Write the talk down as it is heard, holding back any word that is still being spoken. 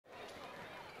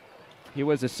He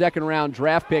was a second-round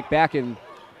draft pick back in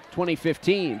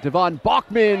 2015. Devon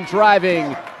Baulkman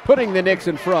driving, putting the Knicks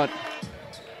in front.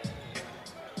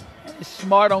 It's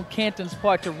smart on Canton's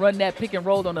part to run that pick and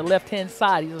roll on the left-hand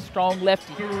side. He's a strong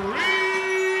lefty.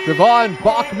 Devon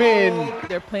Baulkman.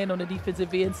 They're playing on the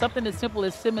defensive end. Something as simple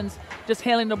as Simmons just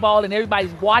handling the ball and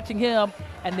everybody's watching him,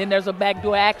 and then there's a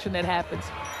backdoor action that happens.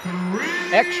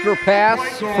 Extra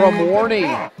pass from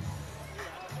Warney.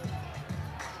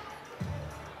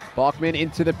 Baulkman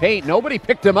into the paint. Nobody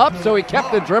picked him up, so he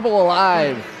kept the dribble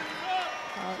alive.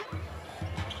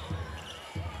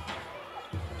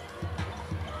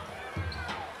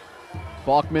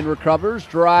 Baulkman recovers,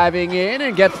 driving in,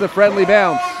 and gets the friendly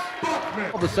bounce.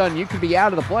 All of a sudden, you could be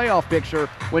out of the playoff picture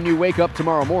when you wake up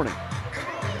tomorrow morning.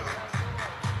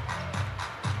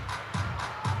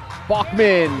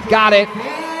 Baulkman got it.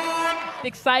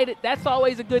 Excited, that's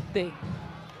always a good thing.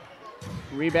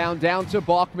 Rebound down to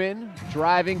Baulkman,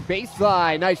 driving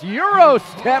baseline. Nice Euro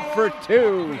step for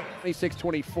two.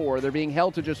 26-24. They're being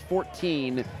held to just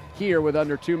 14 here with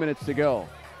under 2 minutes to go.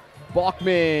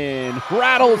 Baulkman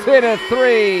rattles in a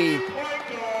three.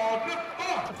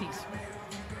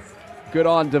 Good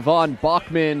on Devon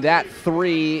Baulkman. That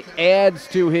three adds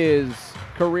to his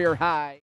career high.